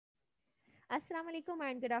Assalamu alaikum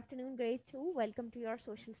and good afternoon, grade 2. Welcome to your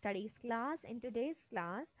social studies class. In today's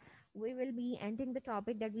class, we will be ending the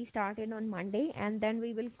topic that we started on Monday, and then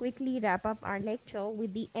we will quickly wrap up our lecture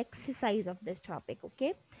with the exercise of this topic.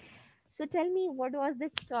 Okay. So tell me, what was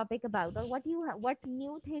this topic about, or what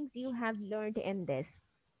new things you have learned in this?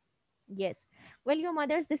 Yes. Well, your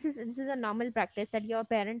mothers, this is a normal practice that your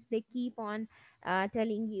parents they keep on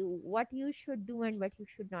telling you what you should do and what you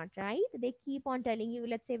should not, right? They keep on telling you,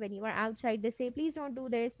 let's say when you are outside, they say, please don't do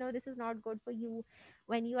this. No, this is not good for you.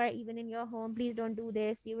 When you are even in your home, please don't do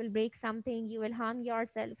this. You will break something, you will harm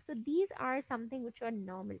yourself. So these are something which are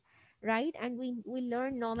normal, right? And we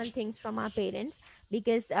learn normal things from our parents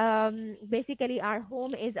because basically our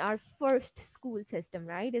home is our first school system,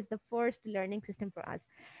 right? Is the first learning system for us.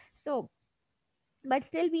 So but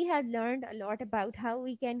still we have learned a lot about how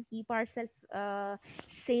we can keep ourselves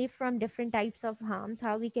safe from different types of harms,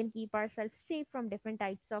 how we can keep ourselves safe from different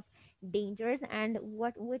types of dangers, and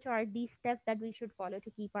what which are these steps that we should follow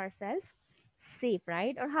to keep ourselves safe,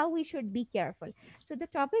 right? Or how we should be careful. So the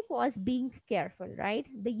topic was being careful, right?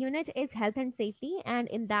 The unit is health and safety, and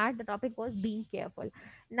in that the topic was being careful.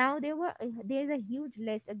 Now there's a huge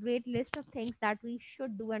list, a great list of things that we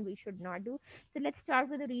should do and we should not do. So let's start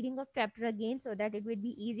with the reading of chapter again so that it would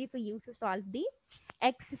be easy for you to solve the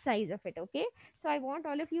exercise of it. Okay. So I want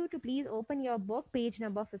all of you to please open your book, page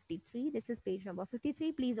number 53. This is page number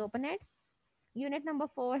 53. Please open it. Unit number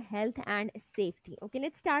 4, health and safety. Okay,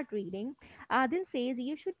 let's start reading. Then says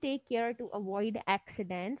you should take care to avoid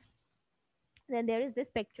accidents. Then there is this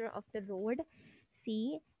picture of the road.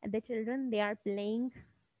 See, the children they are playing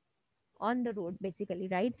on the road basically,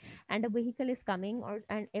 right? And a vehicle is coming, or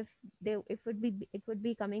and if they it would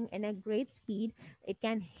be coming in a great speed, it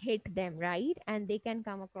can hit them, right? And they can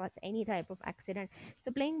come across any type of accident.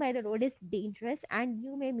 So playing by the road is dangerous and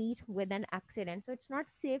you may meet with an accident, so it's not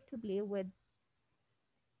safe to play with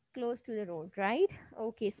close to the road, right?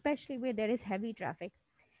 Okay, especially where there is heavy traffic.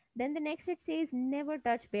 Then the next it says never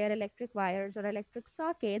touch bare electric wires or electric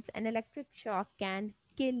sockets. An electric shock can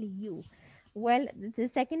kill you. Well,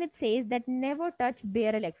 the second it says that never touch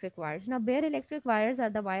bare electric wires. Now, bare electric wires are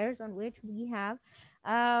the wires on which we have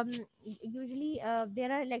usually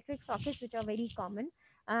there are electric sockets which are very common.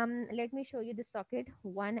 Let me show you the socket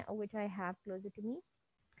one which I have closer to me.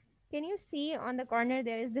 Can you see on the corner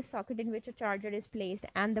there is this socket in which a charger is placed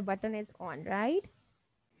and the button is on, right?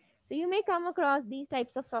 So you may come across these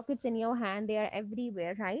types of sockets in your hand. They are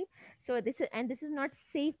everywhere, right? So this is not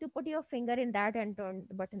safe to put your finger in that and turn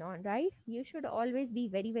the button on, right? You should always be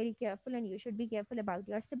very, very careful, and you should be careful about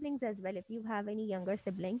your siblings as well. If you have any younger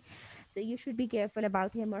sibling, so you should be careful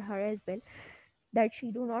about him or her as well, that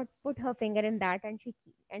she do not put her finger in that and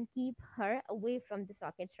and keep her away from the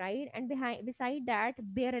sockets, right? And beside that,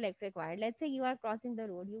 bare electric wire. Let's say you are crossing the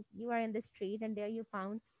road, you are in the street, and there you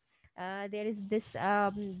found there is this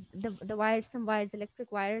the wires, some wires,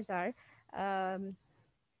 electric wires are um,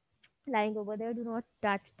 lying over there. Do not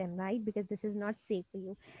touch them, right? Because this is not safe for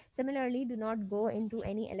you. Similarly, do not go into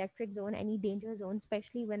any electric zone, any danger zone,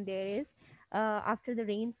 especially when there is after the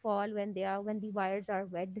rainfall, when the wires are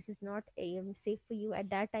wet. This is not safe for you at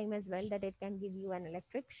that time as well, that it can give you an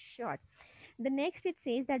electric short. The next it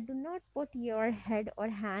says that do not put your head or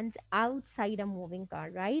hands outside a moving car,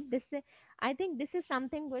 right? I think this is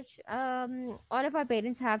something which all of our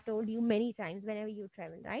parents have told you many times whenever you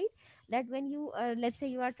travel, right? That when you let's say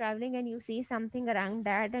you are traveling and you see something around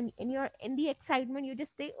that, and in the excitement you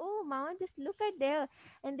just say, oh mama, just look at there.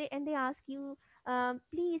 And they ask you,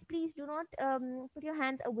 please do not put your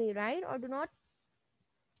hands away, right? Or do not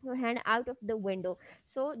your hand out of the window.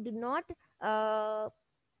 So do not uh,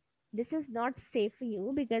 this is not safe for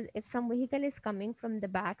you, because if some vehicle is coming from the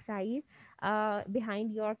back side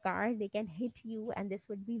behind your car, they can hit you, and this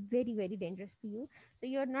would be very, very dangerous for you. So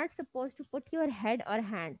you're not supposed to put your head or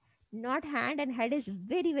hand, not hand, and head is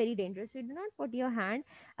very, very dangerous. You do not put your hand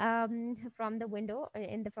from the window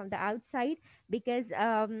in the from the outside, because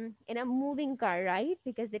in a moving car, right?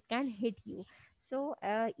 Because it can hit you. So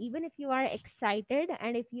even if you are excited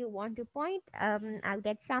and if you want to point out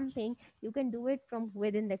at something, you can do it from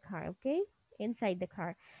within the car, okay? Inside the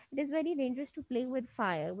car. It is very dangerous to play with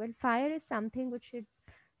fire. Well, fire is something which should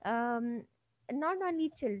um, not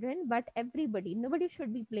only children but everybody, nobody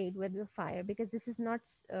should be played with fire, because this is not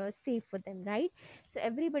safe for them, right? So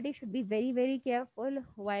everybody should be very, very careful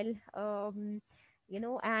while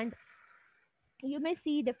and you may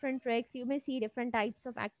see different tricks, you may see different types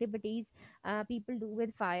of activities people do with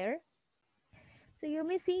fire. So you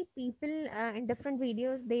may see people in different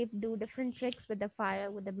videos, they do different tricks with the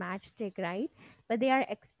fire, with the matchstick, right? But they are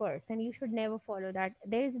experts, and you should never follow that.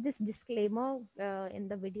 There is this disclaimer in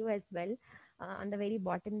the video as well, on the very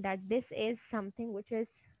bottom, that this is something which is,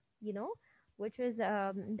 you know, which is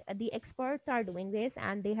the experts are doing this,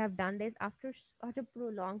 and they have done this after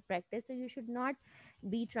prolonged practice. So you should not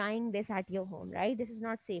be trying this at your home, right? This is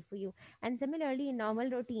not safe for you. And similarly, in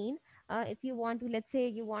normal routine, if you want to, let's say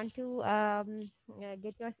you want to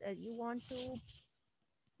you want to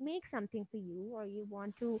make something for you, or you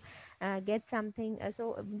want to get something,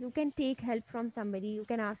 so you can take help from somebody. You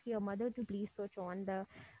can ask your mother to please switch on the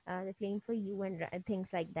flame for you, and things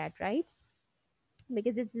like that, right?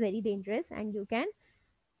 Because it's very dangerous and you can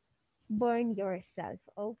burn yourself.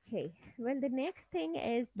 Okay, well, the next thing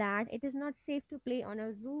is that it is not safe to play on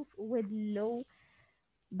a roof with low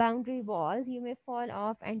boundary walls. You may fall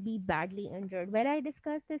off and be badly injured. Well, I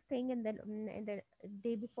discussed this thing in the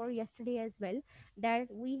day before yesterday as well, that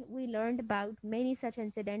we learned about many such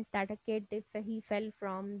incidents, that a kid, if he fell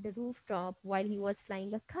from the rooftop while he was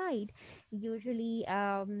flying a kite, usually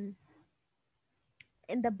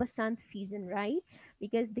in the basant season, right?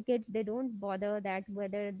 Because the kids, they don't bother that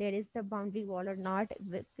whether there is the boundary wall or not.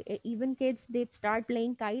 Even kids, they start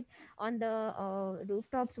playing kite on the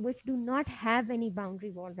rooftops which do not have any boundary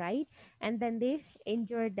wall, right? And then they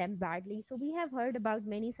injure them badly. So we have heard about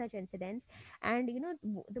many such incidents. And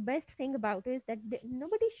the best thing about it is that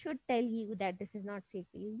nobody should tell you that this is not safe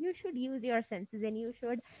for you. You should use your senses, and you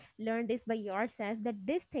should learn this by yourself, that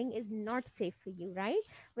this thing is not safe for you, right?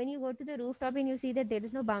 When you go to the rooftop and you see that there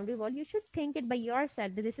is no boundary wall, you should think it by yourself,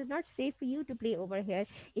 that this is not safe for you to play over here.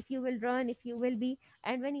 If you will run, if you will be,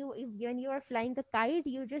 and when you are flying a kite,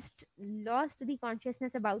 you just lost the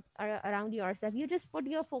consciousness about around yourself. You just put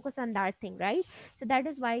your focus on that thing, right? So that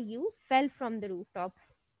is why you fell from the rooftop.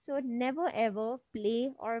 So never ever play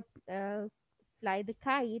or uh, fly the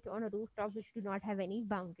kite on a rooftop which do not have any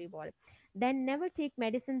boundary wall. Then never take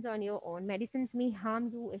medicines on your own. Medicines may harm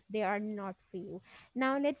you if they are not for you.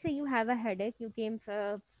 Now, let's say you have a headache. You came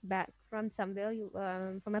back from somewhere,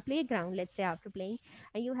 from a playground, let's say, after playing,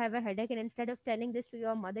 and you have a headache. And instead of telling this to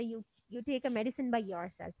your mother, you take a medicine by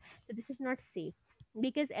yourself. So this is not safe,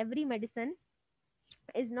 because every medicine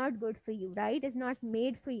is not good for you, right? Is not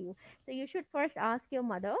made for you. So you should first ask your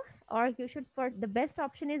mother, or you should, for the best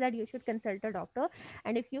option is that you should consult a doctor.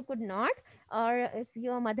 And if you could not, or if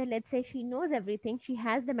your mother, let's say, she knows everything, she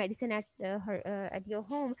has the medicine at your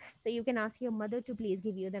home, so you can ask your mother to please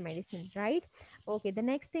give you the medicine, right? Okay, the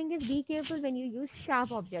next thing is, be careful when you use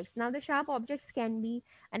sharp objects. Now, the sharp objects can be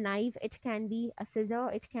a knife, it can be a scissor,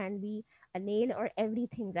 it can be a nail, or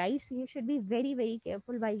everything, right? So you should be very, very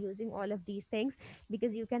careful by using all of these things,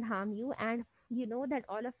 because you can harm you. And you know that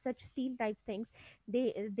all of such steel type things,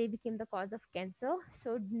 they become the cause of cancer.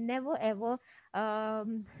 So never ever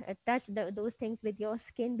touch those things with your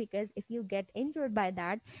skin, because if you get injured by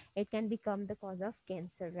that, it can become the cause of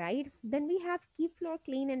cancer, right? Then we have, keep floor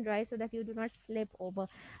clean and dry so that you do not slip over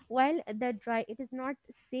while the dry. It is not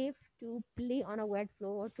safe to play on a wet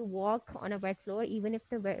floor, or to walk on a wet floor, even if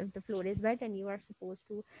if the floor is wet and you are supposed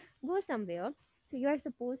to go somewhere. So you are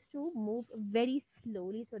supposed to move very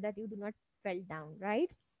slowly so that you do not fall down, right?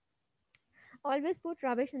 Always put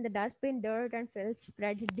rubbish in the dustbin. Dirt and filth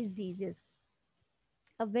spread diseases.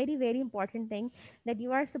 A very, very important thing that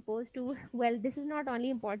you are supposed to, well, this is not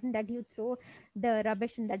only important that you throw the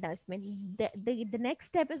rubbish in the dustbin. The next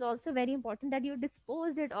step is also very important, that you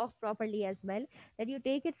dispose it off properly as well, that you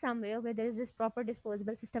take it somewhere where there is this proper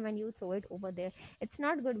disposable system and you throw it over there. It's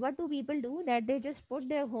not good. What do people do? That they just put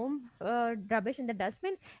their home rubbish in the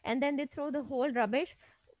dustbin, and then they throw the whole rubbish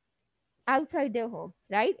outside their home,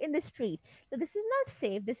 right, in the street. So this is not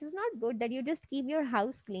safe. This is not good, that you just keep your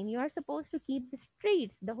house clean. You are supposed to keep the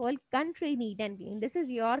streets, the whole country neat and clean. This is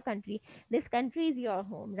your country. This country is your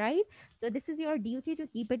home, right? So this is your duty to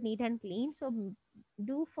keep it neat and clean. So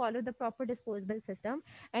do follow the proper disposable system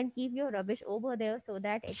and keep your rubbish over there so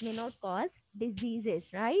that it may not cause diseases,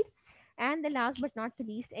 right? And the last but not the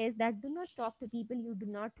least is that do not talk to people you do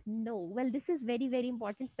not know. Well, this is very, very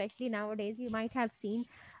important, especially nowadays. You might have seen,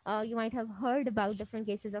 you might have heard about different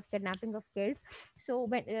cases of kidnapping of kids. So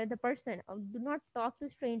when the person, do not talk to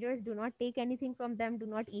strangers, do not take anything from them, do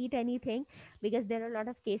not eat anything, because there are a lot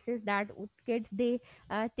of cases that kids, they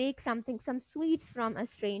take something, some sweets from a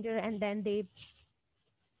stranger, and then they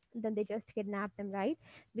just kidnap them, right?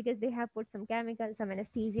 Because they have put some chemicals, some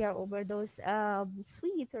anesthesia over those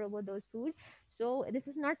sweets or over those foods. So this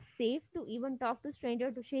is not safe to even talk to stranger,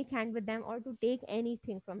 to shake hand with them, or to take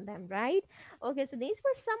anything from them, right? Okay, so these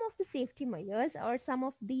were some of the safety measures, or some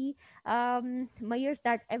of the measures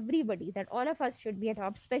that everybody, that all of us should be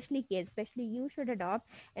adopt, especially kids, especially you should adopt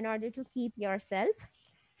in order to keep yourself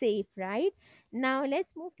safe, right? Now let's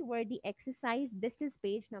move toward the exercise. This is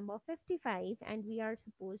page number 55, and we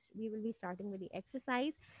will be starting with the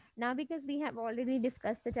exercise. Now, because we have already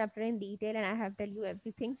discussed the chapter in detail and I have tell you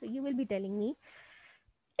everything, so you will be telling me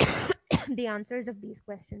the answers of these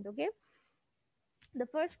questions, okay? The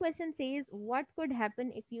first question says, what could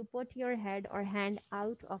happen if you put your head or hand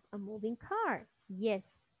out of a moving car? Yes,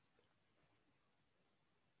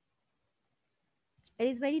 it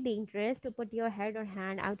is very dangerous to put your head or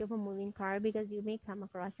hand out of a moving car because you may come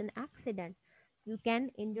across an accident. You can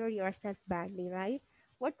injure yourself badly, right?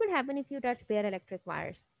 What could happen if you touch bare electric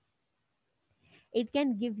wires? It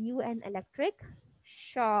can give you an electric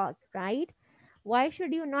shock, right? Why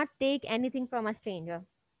should you not take anything from a stranger?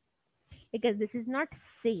 Because this is not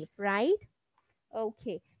safe, right?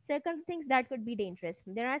 Okay. Circle things that could be dangerous.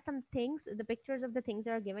 There are some things, the pictures of the things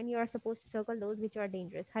that are given. You are supposed to circle those which are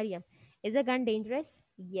dangerous. Hurry up. Is a gun dangerous?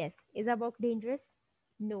 Yes. Is a book dangerous?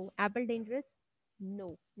 No. Apple dangerous?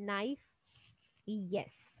 No. Knife? Yes.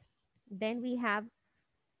 Then we have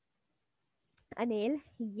a nail?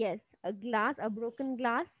 Yes. A glass? A broken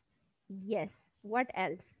glass? Yes. What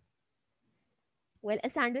else? Well,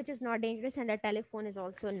 a sandwich is not dangerous, and a telephone is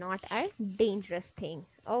also not a dangerous thing.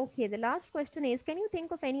 Okay, the last question is, can you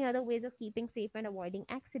think of any other ways of keeping safe and avoiding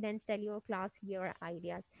accidents? Tell your class your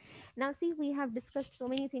ideas. Now, see, we have discussed so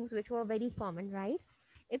many things which were very common, right?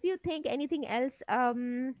 If you think anything else,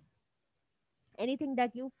 anything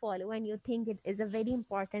that you follow and you think it is a very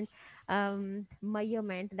important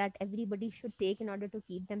measurement that everybody should take in order to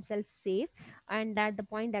keep themselves safe, and that the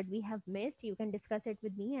point that we have missed, you can discuss it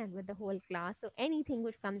with me and with the whole class. So anything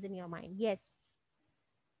which comes in your mind. Yes,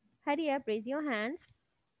 hurry up, raise your hands.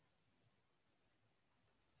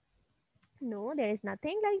 No, there is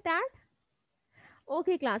nothing like that.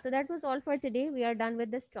 Okay, class. So that was all for today. We are done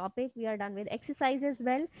with this topic. We are done with exercise as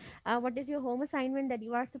well. What is your home assignment that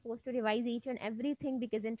you are supposed to revise each and everything?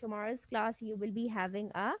 Because in tomorrow's class, you will be having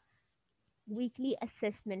a weekly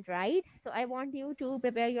assessment, right? So I want you to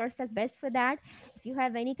prepare yourself best for that. If you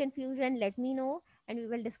have any confusion, let me know and we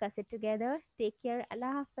will discuss it together. Take care.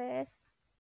 Allah Hafiz.